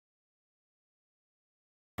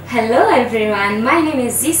Hello everyone, my name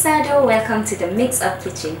is XeeSadau. Welcome to the Mix Up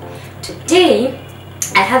Kitchen. Today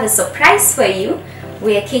I have a surprise for you.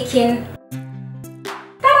 We are cooking.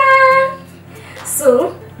 Ta-da!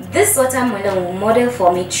 So this watermelon will model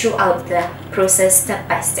for me throughout the process step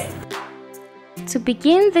by step. To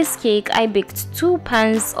begin this cake, I baked 2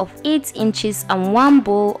 pans of 8 inches and 1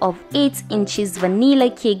 bowl of 8 inches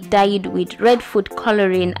vanilla cake dyed with red food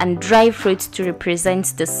coloring and dry fruits to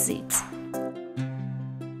represent the seeds.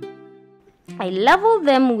 I leveled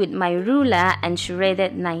them with my ruler and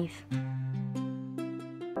shredded knife.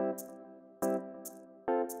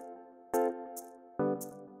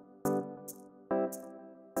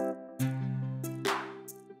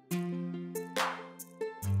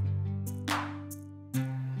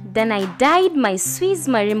 Then I dyed my Swiss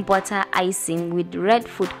marine butter icing with red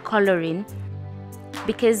food coloring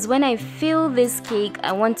because when I fill this cake,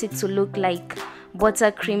 I want it to look like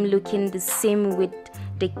buttercream looking the same with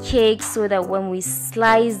the cake, so that when we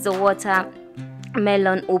slice the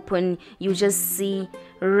watermelon open, you just see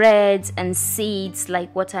red and seeds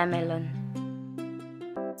like watermelon.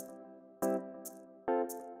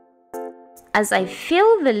 As I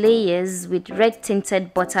fill the layers with red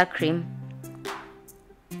tinted buttercream,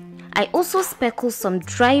 I also sprinkle some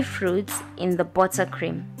dry fruits in the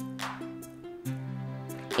buttercream.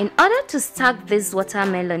 In order to stack this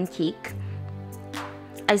watermelon cake,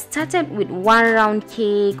 I started with 1 round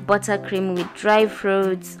cake, buttercream with dry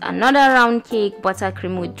fruits, another round cake,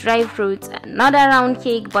 buttercream with dry fruits, another round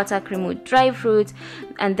cake, buttercream with dry fruits,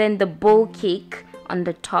 and then the bowl cake on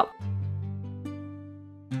the top.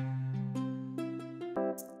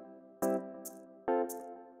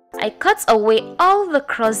 I cut away all the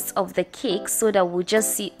crust of the cake so that we'll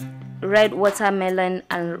just see red watermelon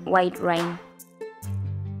and white rind.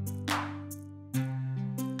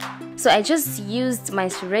 So I just used my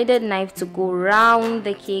shredded knife to go round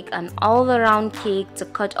the cake and all around cake to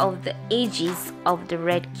cut off the edges of the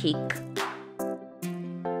red cake.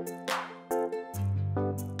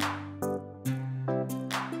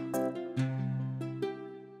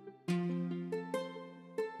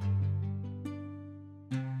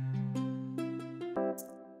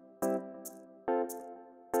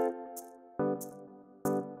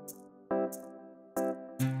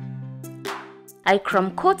 I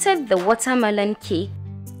crumb coated the watermelon cake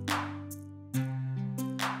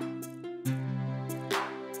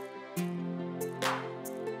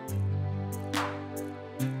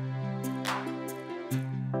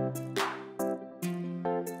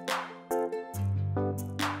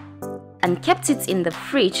and kept it in the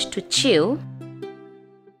fridge to chill.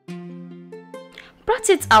 Brought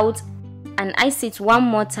it out and iced it one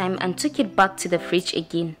more time and took it back to the fridge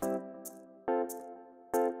again.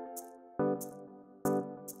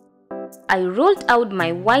 I rolled out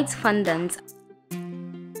my white fondant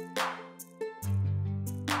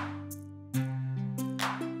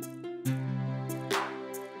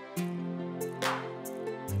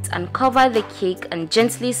and covered the cake and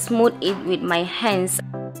gently smoothed it with my hands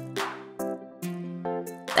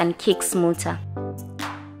and cake smoother.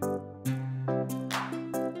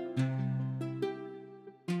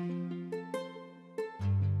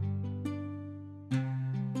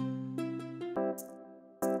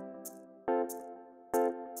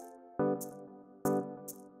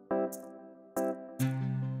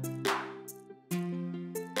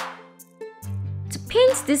 To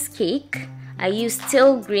paint this cake, I used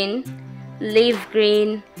teal green, leaf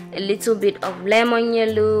green, a little bit of lemon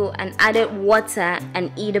yellow, and added water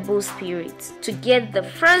and edible spirit to get the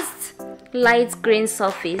first light green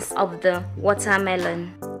surface of the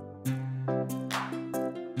watermelon.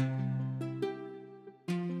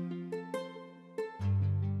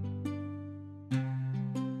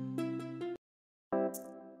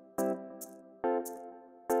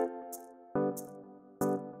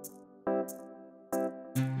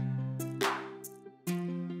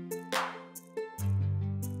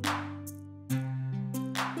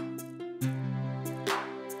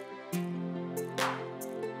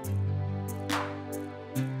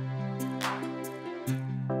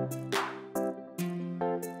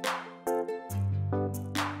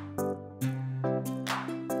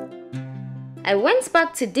 I went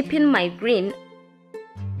back to dipping my green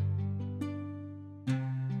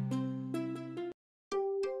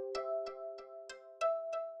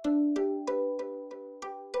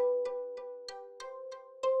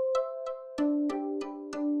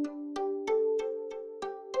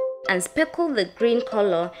and speckle the green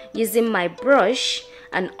color using my brush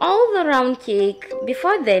and all the round cake.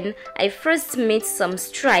 Before then, I first made some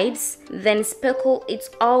stripes, then speckle it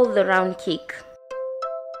all the round cake.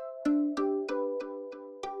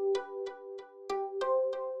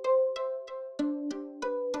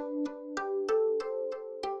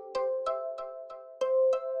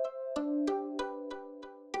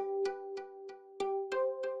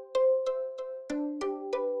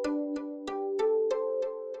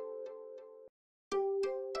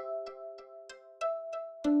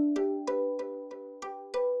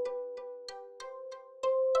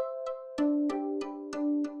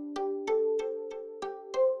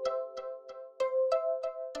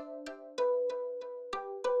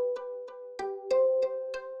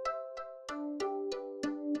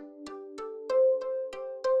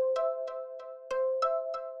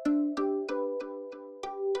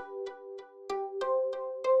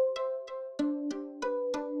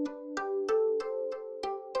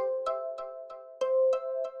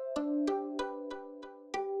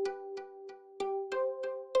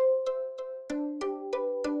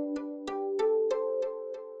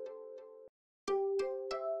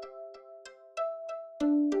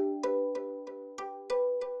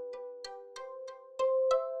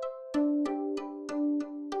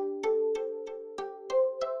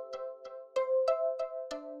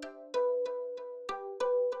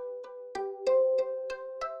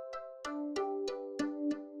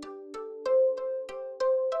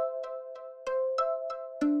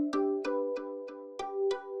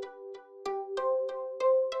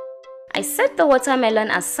 I set the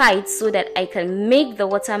watermelon aside so that I can make the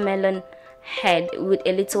watermelon head with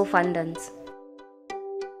a little fondant.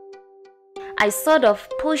 I sort of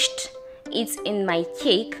pushed it in my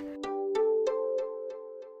cake.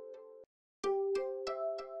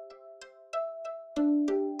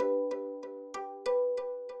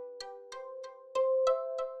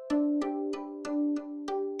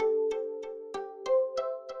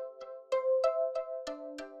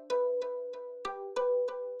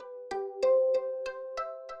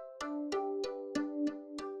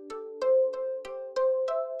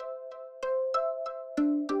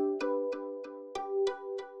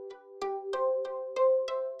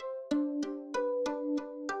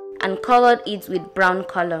 And colored it with brown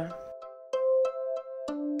color.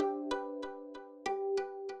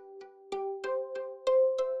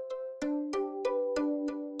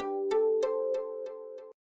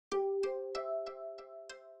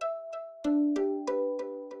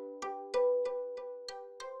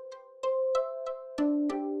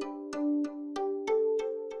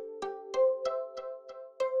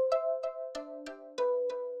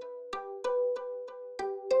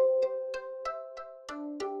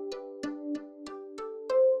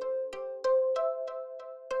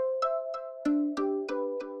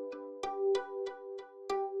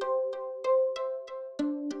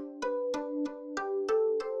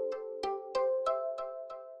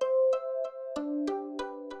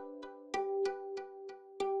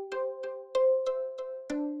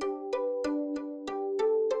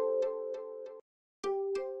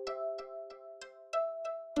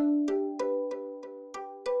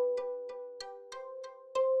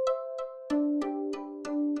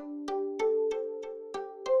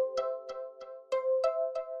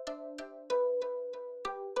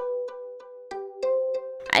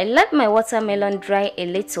 I let my watermelon dry a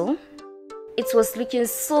little. It was looking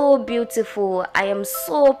so beautiful. I am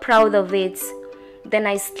so proud of it. Then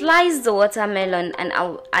I sliced the watermelon, and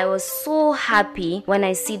I was so happy when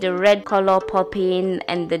I see the red color popping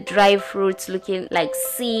and the dry fruits looking like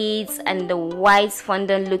seeds and the white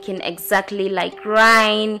fondant looking exactly like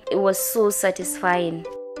rind. It was so satisfying.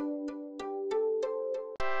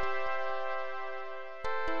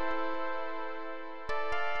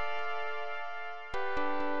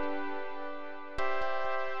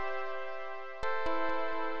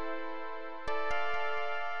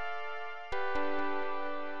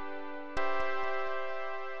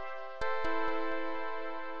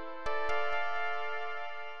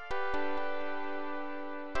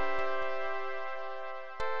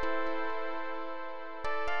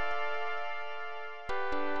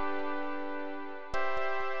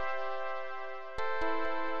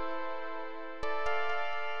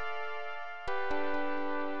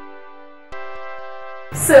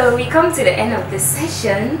 So we come to the end of this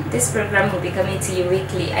session. This program will be coming to you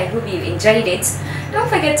weekly. I hope you enjoyed it. Don't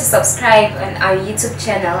forget to subscribe on our YouTube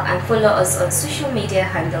channel and follow us on social media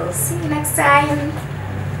handles. See you next time.